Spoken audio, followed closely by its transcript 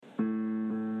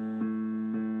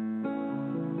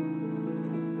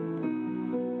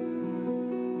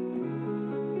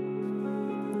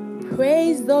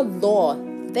Praise the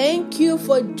Lord. Thank you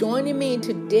for joining me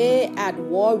today at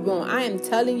War Room. I am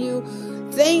telling you,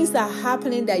 things are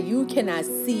happening that you cannot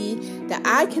see, that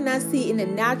I cannot see in the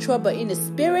natural, but in the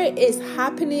spirit is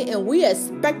happening, and we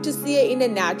expect to see it in the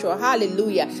natural.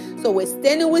 Hallelujah. So we're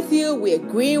standing with you. We're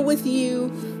agreeing with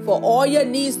you for all your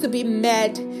needs to be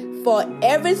met, for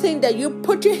everything that you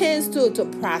put your hands to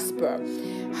prosper.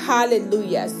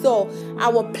 Hallelujah. So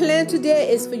our plan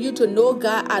today is for you to know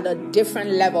God at a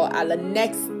different level, at the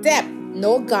next step.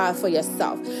 Know God for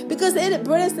yourself. Because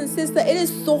brothers and sisters, it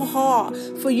is so hard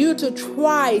for you to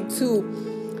try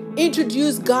to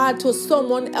introduce God to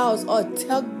someone else or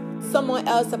tell someone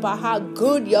else about how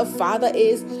good your Father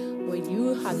is when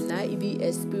you have not even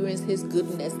experienced His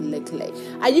goodness lately.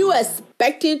 Are you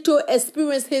expecting to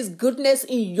experience His goodness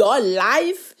in your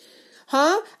life?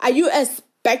 Are you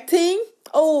expecting?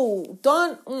 Oh,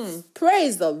 don't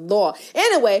praise the Lord.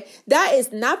 Anyway, that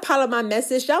is not part of my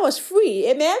message. That was free.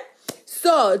 Amen.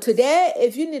 So today,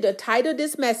 if you need to title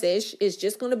this message, it's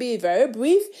just going to be very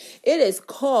brief. It is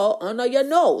called Honor Your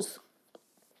Nose.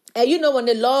 And you know, when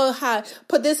the Lord had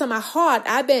put this on my heart,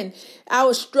 I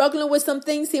was struggling with some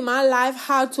things in my life,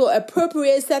 how to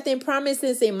appropriate certain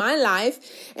promises in my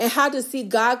life and how to see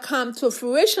God come to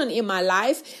fruition in my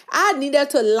life. I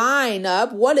needed to line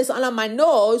up what is under my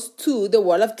nose to the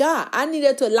Word of God. I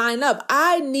needed to line up.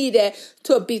 I needed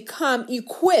to become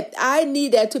equipped. I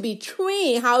needed to be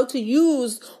trained how to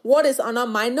use what is under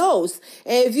my nose.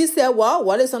 And if you say, well,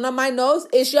 what is under my nose?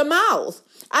 It's your mouth.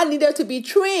 I needed to be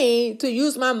trained to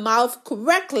use my mouth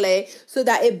correctly so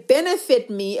that it benefit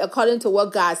me according to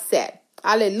what God said.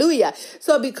 Hallelujah.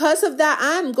 So because of that,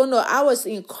 I was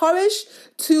encouraged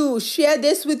to share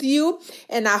this with you,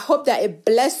 and I hope that it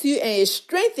bless you and it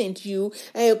strengthened you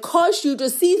and it caused you to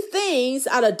see things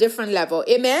at a different level.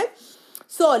 Amen.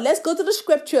 So let's go to the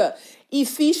scripture.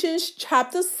 Ephesians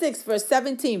chapter 6 verse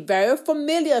 17, very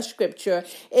familiar scripture.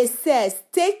 It says,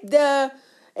 take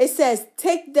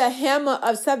the hammer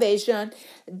of salvation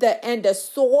and the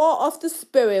sword of the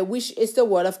Spirit, which is the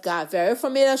word of God. Very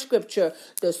familiar scripture.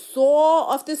 The sword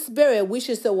of the Spirit, which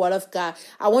is the word of God.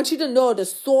 I want you to know the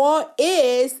sword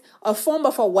is a form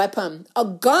of a weapon. A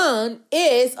gun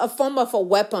is a form of a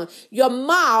weapon. Your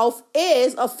mouth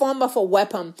is a form of a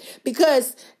weapon.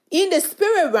 Because in the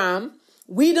spirit realm,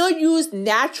 we don't use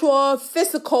natural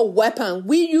physical weapon.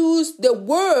 We use the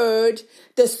word,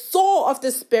 the sword of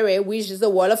the Spirit, which is the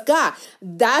word of God.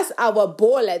 That's our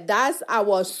bullet. That's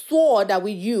our sword that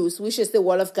we use, which is the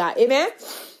word of God. Amen.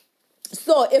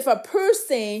 So if a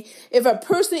person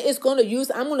is going to use,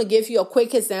 I'm going to give you a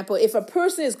quick example. If a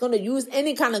person is going to use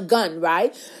any kind of gun,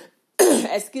 right?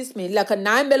 Excuse me, like a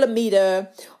 9mm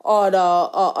or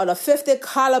the 50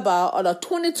 caliber or the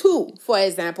 22, for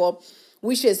example,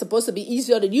 which is supposed to be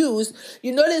easier to use.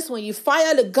 You notice when you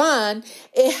fire the gun,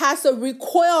 it has a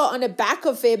recoil on the back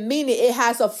of it, meaning it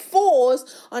has a force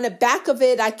on the back of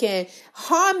it that can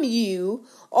harm you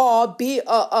or be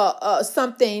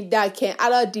something that can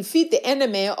either defeat the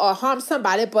enemy or harm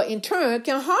somebody, but in turn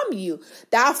can harm you.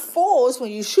 That force,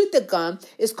 when you shoot the gun,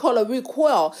 is called a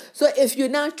recoil. So if you're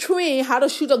not trained how to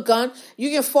shoot a gun, you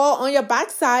can fall on your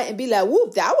backside and be like,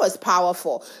 whoop, that was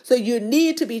powerful. So you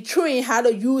need to be trained how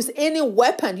to use any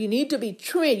weapon. You need to be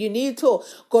trained. You need to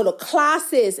go to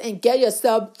classes and get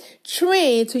yourself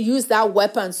trained to use that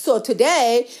weapon. So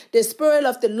today, the Spirit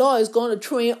of the Lord is going to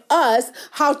train us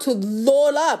how to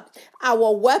load up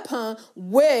our weapon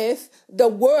with the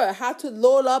word, how to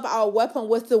load up our weapon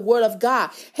with the word of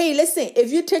God. Hey, listen,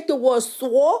 if you take the word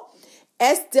sword,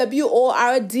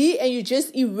 SWORD, and you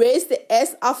just erase the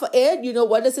S off of it, you know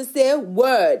what does it say?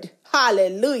 Word.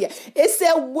 Hallelujah. It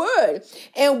said word.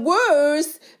 And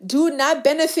words do not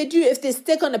benefit you if they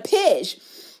stick on a page.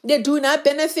 They do not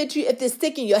benefit you if they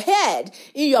stick in your head,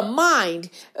 in your mind.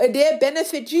 They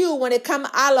benefit you when they come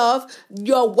out of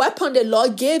your weapon the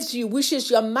Lord gives you, which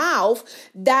is your mouth,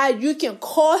 that you can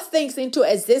call things into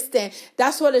existence.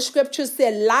 That's what the scripture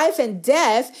said. Life and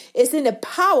death is in the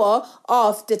power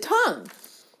of the tongue.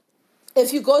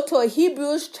 If you go to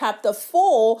Hebrews chapter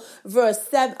 4, verse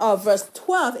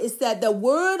 12, it said the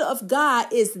word of God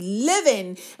is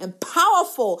living and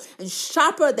powerful and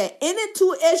sharper than any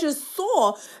two-edged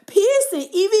sword, piercing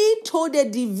even to the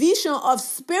division of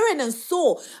spirit and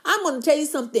soul. I'm going to tell you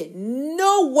something.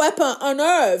 No weapon on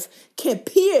earth can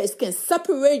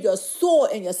separate your soul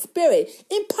and your spirit.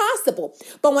 Impossible.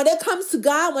 But when it comes to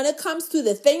God, when it comes to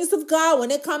the things of God,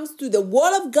 when it comes to the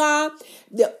word of God,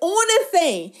 the only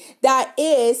thing that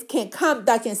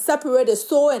can separate the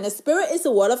soul and the spirit is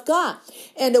the word of God.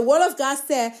 And the word of God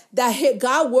said that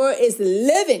God's word is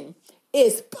living,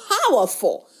 is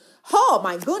powerful. Oh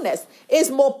my goodness,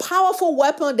 it's more powerful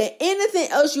weapon than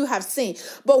anything else you have seen.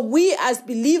 But we as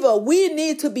believers, we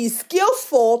need to be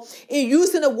skillful in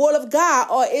using the word of God,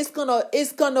 or it's gonna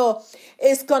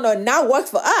not work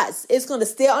for us. It's gonna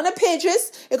stay on the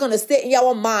pages, it's gonna stay in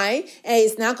our mind, and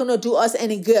it's not gonna do us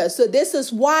any good. So this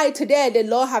is why today the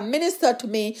Lord have ministered to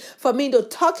me for me to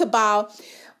talk about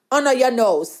honor your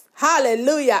nose.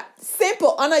 Hallelujah.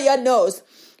 Simple, honor your nose.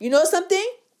 You know something?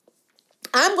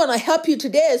 I'm going to help you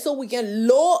today so we can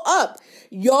load up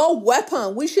your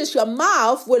weapon, which is your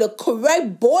mouth, with the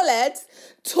correct bullets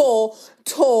to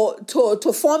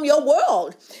form your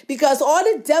world. Because all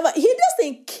the devil, he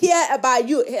doesn't care about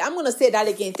you. I'm going to say that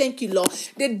again. Thank you, Lord.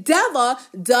 The devil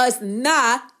does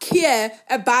not care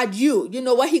about you. You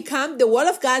know what he comes? The word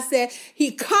of God said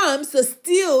he comes to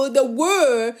steal the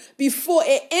word before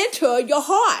it enters your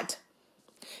heart.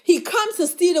 He comes to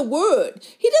steal the word.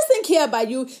 He doesn't care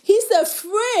about you. He's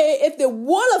afraid if the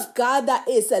word of God that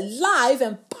is alive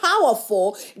and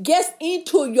powerful gets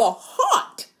into your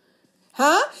heart.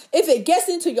 If it gets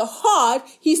into your heart,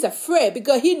 he's afraid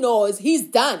because he knows he's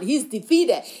done. He's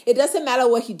defeated. It doesn't matter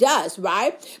what he does,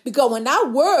 right? Because when that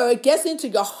word gets into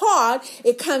your heart,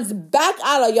 it comes back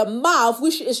out of your mouth,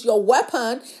 which is your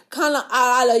weapon, kind of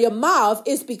out of your mouth.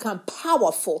 It's become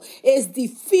powerful. It's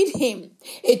defeat him.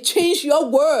 It changed your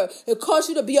word. It caused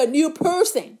you to be a new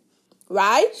person.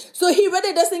 Right? So he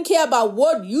really doesn't care about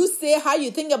what you say, how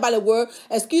you think about the word.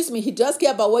 He does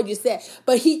care about what you say.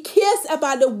 But he cares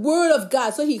about the word of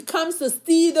God. So he comes to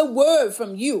steal the word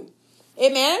from you.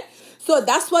 Amen? So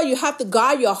that's why you have to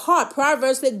guard your heart.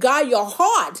 Proverbs says guard your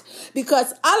heart,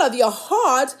 because out of your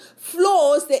heart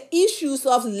flows the issues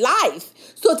of life.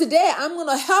 So today I'm going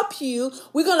to help you.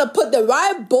 We're going to put the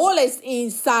right bullets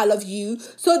inside of you,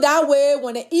 so that way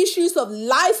when the issues of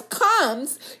life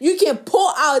comes, you can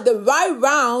pull out the right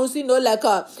rounds. You know, like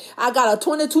I got a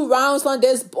 22 rounds on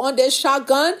this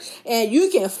shotgun, and you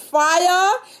can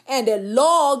fire, and the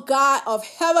Lord God of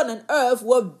heaven and earth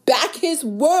will back his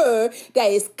word that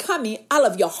is coming out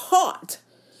of your heart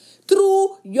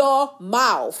through your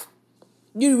mouth.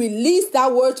 You release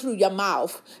that word through your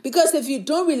mouth. Because if you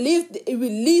don't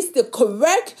release the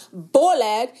correct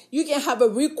bullet, you can have a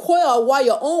recoil while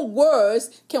your own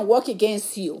words can work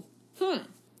against you.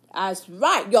 That's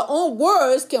right. Your own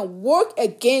words can work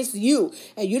against you,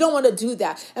 and you don't want to do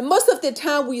that. And most of the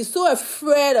time, we're so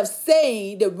afraid of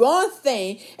saying the wrong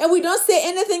thing, and we don't say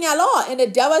anything at all. And the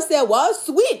devil said, well,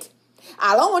 sweet.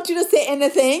 I don't want you to say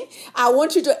anything. I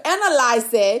want you to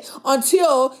analyze it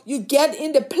until you get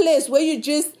in the place where you're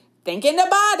just thinking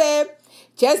about it.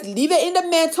 Just leave it in the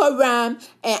mental realm,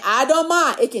 and I don't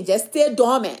mind. It can just stay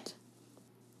dormant.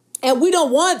 And we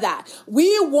don't want that.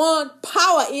 We want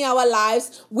power in our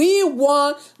lives. We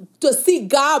want to see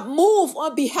God move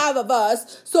on behalf of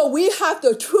us. So we have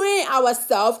to train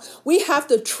ourselves. We have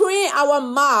to train our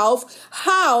mouth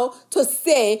how to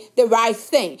say the right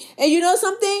thing. And you know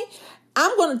something?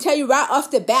 I'm going to tell you right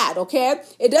off the bat, okay?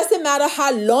 It doesn't matter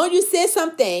how long you say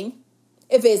something.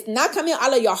 If it's not coming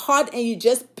out of your heart and you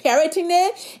just parroting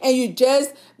it and you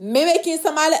just mimicking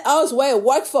somebody else, where it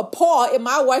worked for Paul, it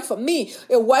might work for me.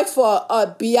 It worked for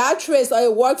Beatrice, or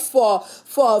it worked for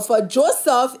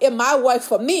Joseph, it might work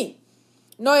for me.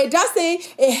 No, it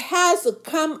doesn't. It has to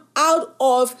come out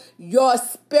of your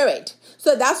spirit.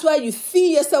 So that's why you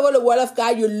feed yourself with the word of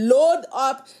God. You load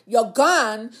up your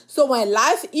gun. So when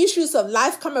issues of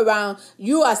life come around,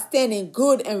 you are standing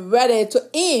good and ready to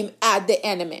aim at the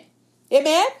enemy.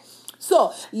 Amen?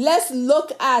 So let's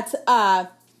look at, I'm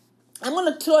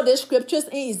going to throw the scriptures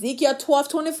in Ezekiel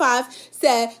 12:25.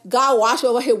 Said, God watch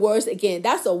over his words again.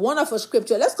 That's a wonderful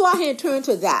scripture. Let's go ahead and turn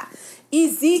to that.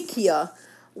 Ezekiel,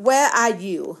 where are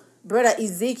you? Brother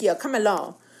Ezekiel, come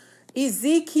along.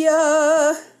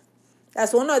 Ezekiel,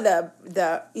 that's one of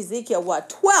the Ezekiel,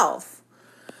 12.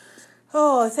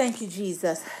 Oh, thank you,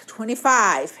 Jesus.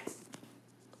 25.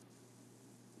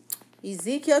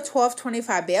 Ezekiel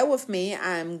 12:25. Bear with me.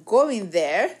 I'm going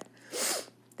there.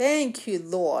 Thank you,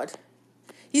 Lord.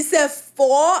 He said, for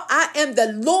I am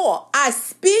the Lord. I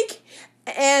speak,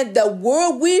 and the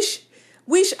word which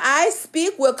I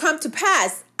speak will come to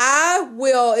pass. It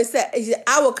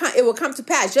will come to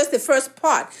pass. Just the first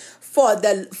part. For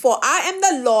I am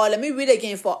the Lord. Let me read it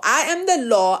again. For I am the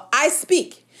Lord. I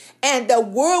speak, and the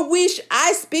word which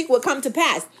I speak will come to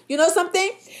pass. You know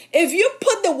something? If you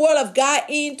put the word of God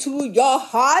into your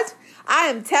heart, I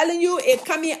am telling you, it's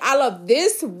coming out of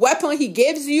this weapon he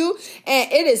gives you, and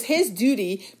it is his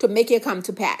duty to make it come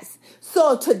to pass.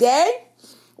 So today,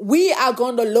 we are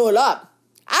going to load up.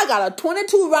 I got a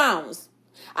 22 rounds.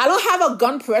 I don't have a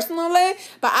gun personally,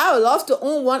 but I would love to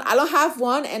own one. I don't have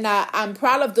one, and I'm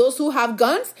proud of those who have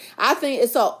guns. I think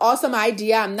it's an awesome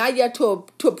idea. I'm not yet to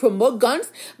promote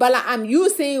guns, but I'm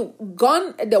using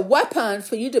the weapon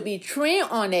for you to be trained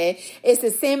on it. It's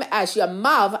the same as your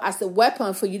mouth as a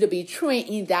weapon for you to be trained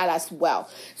in that as well.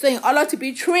 So in order to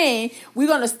be trained, we're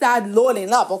going to start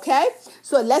loading up, okay?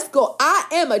 So let's go. I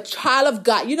am a child of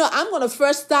God. I'm going to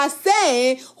first start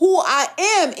saying who I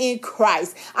am in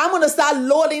Christ. I'm going to start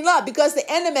loading up because the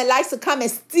enemy likes to come and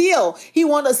steal. He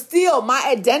want to steal my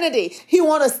identity. He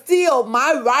want to steal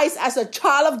my rights as a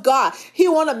child of God. He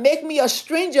want to make me a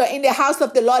stranger in the house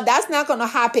of the Lord. That's not going to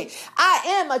happen.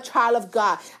 I am a child of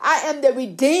God. I am the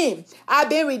redeemed. I've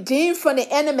been redeemed from the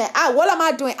enemy. What am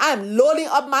I doing? I'm loading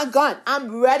up my gun.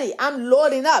 I'm ready. I'm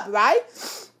loading up, right?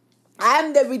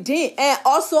 I'm the redeemed, and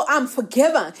also I'm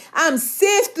forgiven. I'm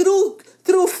saved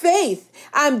through faith.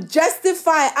 I'm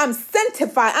justified. I'm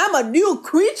sanctified. I'm a new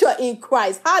creature in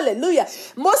Christ. Hallelujah.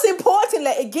 Most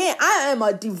importantly, again, I am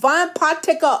a divine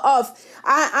partaker of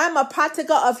I'm a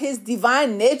partaker of his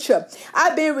divine nature.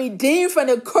 I've been redeemed from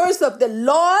the curse of the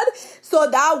Lord, so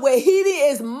that way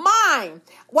healing is mine.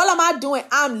 What am I doing?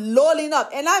 I'm loading up,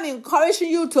 and I'm encouraging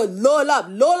you to load up.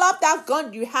 Load up that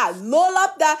gun you have. Load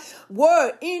up that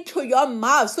word into your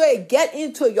mouth so it get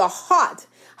into your heart.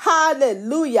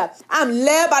 Hallelujah. I'm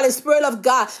led by the Spirit of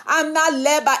God. I'm not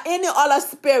led by any other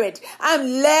spirit. I'm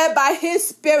led by his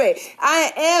Spirit.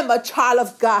 I am a child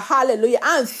of God. Hallelujah.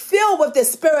 I'm filled with the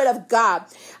Spirit of God.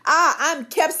 I'm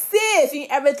kept safe in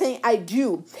everything I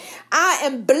do. I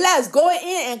am blessed going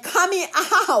in and coming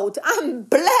out. I'm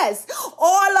blessed.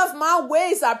 All of my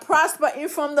ways are prospering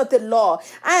from the Lord.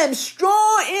 I am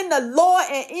strong in the Lord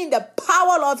and in the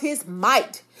power of his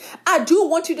might. I do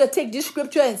want you to take this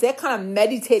scripture and say, kind of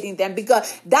meditating them,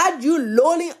 because that you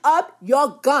loading up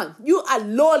your gun. You are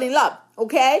loading up,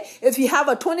 okay? If you have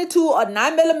a 22 or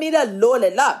 9mm, load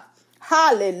it up.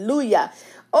 Hallelujah.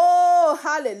 Oh,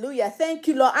 hallelujah. Thank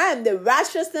you, Lord. I am the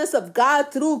righteousness of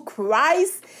God through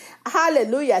Christ.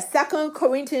 Hallelujah. 2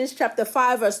 Corinthians chapter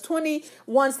 5 verse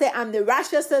 21 say, I'm the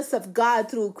righteousness of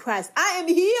God through Christ. I am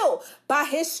healed by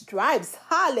his stripes.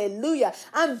 Hallelujah.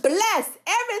 I'm blessed.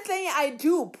 Everything I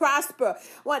do prosper.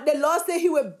 When the Lord said he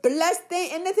will bless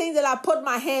anything that I put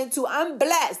my hand to, I'm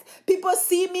blessed. People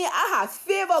see me. I have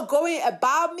favor going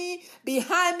about me,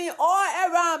 behind me, all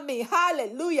around me.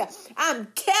 Hallelujah. I'm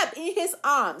kept in his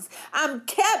arms. I'm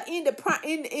kept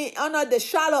under the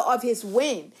shadow of his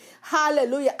wing.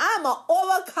 Hallelujah. I'm an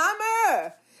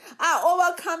overcomer. I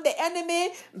overcome the enemy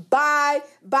by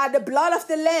the blood of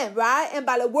the Lamb, right? And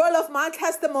by the word of my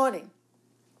testimony.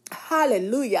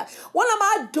 Hallelujah. What am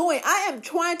I doing? I am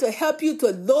trying to help you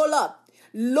to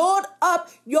load up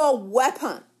your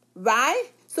weapon, right?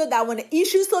 So that when the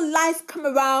issues of life come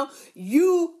around,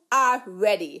 you are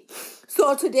ready.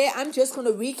 So today I'm just going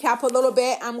to recap a little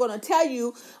bit. I'm going to tell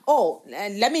you,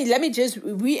 and let me just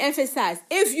re-emphasize.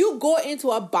 If you go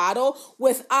into a battle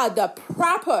without the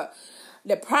proper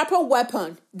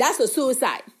weapon, that's a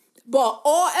suicide. But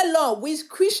all along, we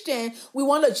Christians, we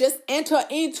want to just enter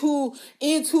into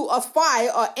a fight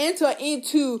or enter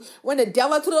into, when the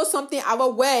devil throws something our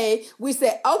way, we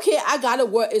say, okay, I got a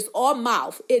word. It's all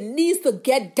mouth. It needs to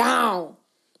get down.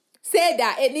 Say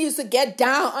that. It needs to get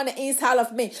down on the inside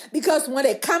of me. Because when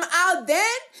it come out, then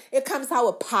it comes out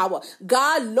with power.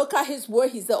 God look at his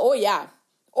word. He said, oh yeah,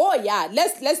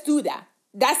 let's do that.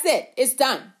 That's it. It's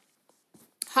done.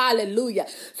 Hallelujah.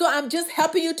 So I'm just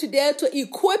helping you today to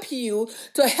equip you,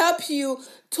 to help you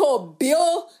to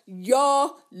build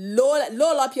your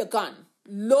load up your gun.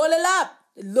 Load it up.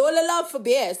 Load it up for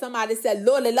bear. Somebody said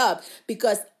load it up,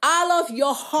 because out of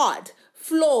your heart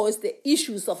flows the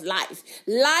issues of life.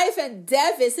 Life and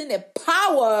death is in the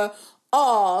power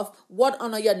of what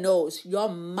under your nose, your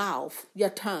mouth, your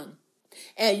tongue.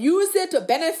 And use it to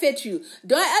benefit you.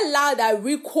 Don't allow that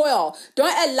recoil.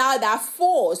 Don't allow that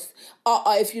force. Or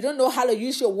if you don't know how to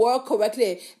use your word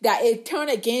correctly, that it turn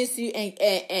against you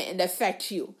and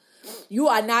affect you. You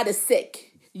are not the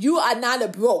sick. You are not the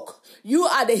broke. You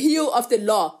are the healed of the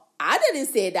Lord. I didn't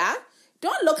say that.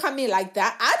 Don't look at me like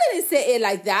that. I didn't say it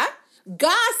like that.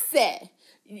 God said,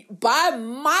 by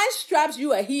my stripes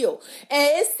you are healed. And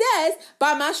it says,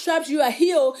 by my stripes you are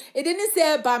healed. It didn't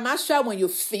say by my stripes when you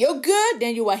feel good,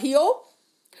 then you are healed.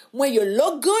 When you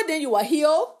look good, then you are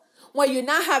healed. When you're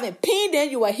not having pain,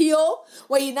 then you are healed.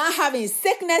 When you're not having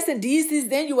sickness and disease,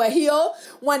 then you are healed.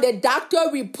 When the doctor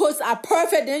reports are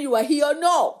perfect, then you are healed.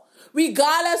 No.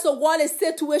 Regardless of what the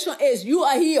situation is, you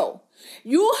are healed.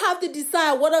 You have to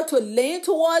decide whether to lean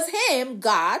towards him,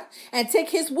 God, and take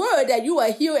his word that you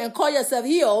are healed and call yourself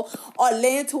healed, or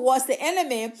lean towards the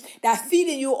enemy that's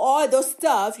feeding you all those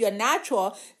stuff, your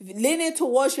natural, leaning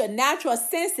towards your natural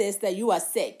senses that you are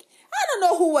sick. I don't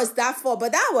know who was that for,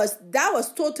 but that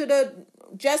was totally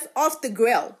just off the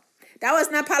grill. That was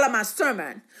not part of my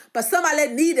sermon, but somebody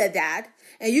needed that,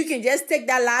 and you can just take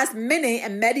that last minute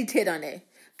and meditate on it.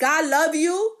 God loves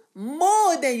you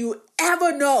more than you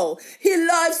ever know. He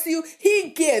loves you. He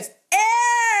gives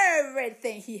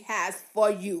everything he has for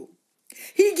you.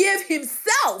 He gave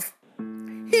himself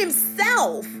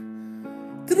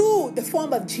through the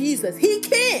form of Jesus. He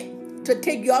came to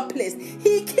take your place.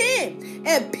 He came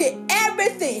and pick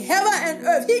everything, heaven and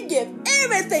earth. He gave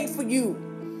everything for you.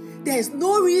 There's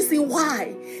no reason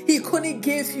why he couldn't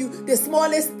give you the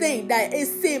smallest thing that it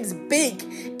seems big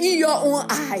in your own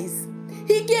eyes.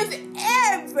 He gives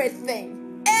everything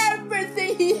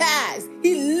he has.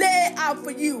 He laid out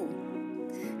for you.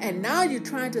 And now you're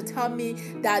trying to tell me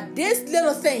that this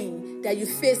little thing that you're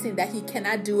facing, that he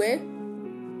cannot do it?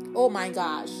 Oh my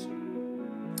gosh.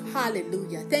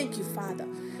 Hallelujah. Thank you, Father.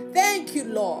 Thank you,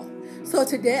 Lord. So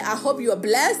today, I hope you are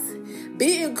blessed.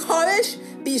 Be encouraged.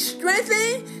 Be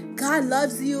strengthened. God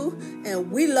loves you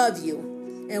and we love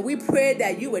you. And we pray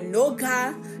that you will know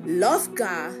God, love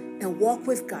God, and walk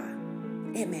with God.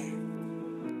 Amen.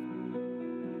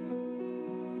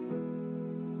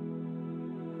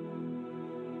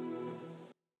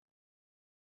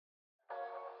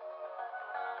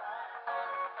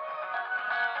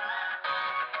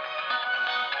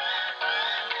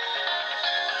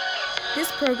 This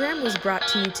program was brought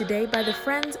to you today by the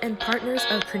friends and partners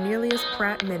of Cornelius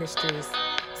Pratt Ministries.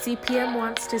 CPM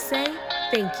wants to say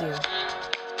thank you.